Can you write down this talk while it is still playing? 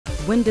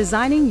When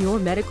designing your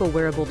medical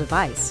wearable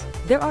device,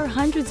 there are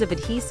hundreds of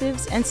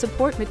adhesives and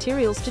support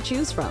materials to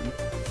choose from.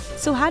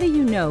 So how do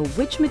you know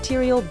which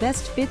material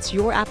best fits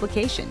your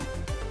application?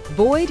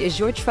 Boyd is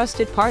your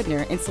trusted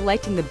partner in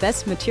selecting the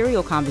best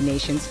material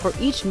combinations for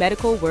each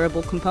medical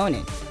wearable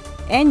component,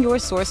 and your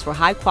source for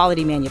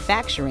high-quality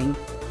manufacturing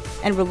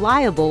and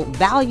reliable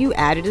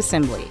value-added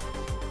assembly.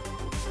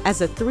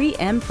 As a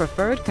 3M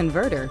preferred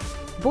converter,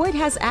 Boyd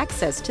has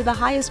access to the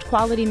highest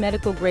quality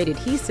medical-grade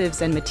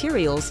adhesives and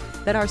materials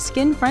that are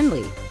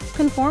skin-friendly,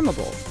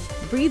 conformable,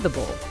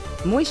 breathable,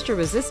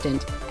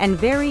 moisture-resistant, and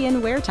vary in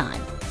wear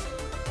time.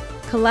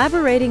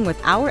 Collaborating with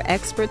our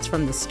experts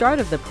from the start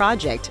of the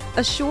project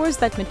assures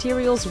that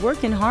materials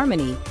work in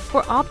harmony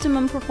for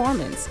optimum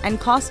performance and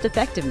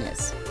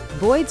cost-effectiveness.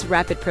 Boyd's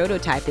rapid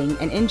prototyping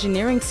and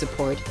engineering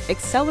support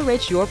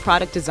accelerates your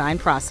product design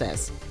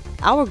process.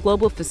 Our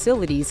global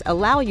facilities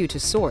allow you to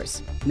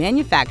source,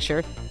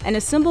 manufacture, and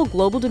assemble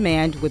global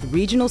demand with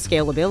regional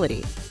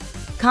scalability.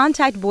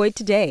 Contact Boyd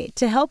today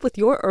to help with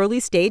your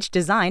early-stage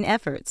design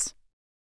efforts.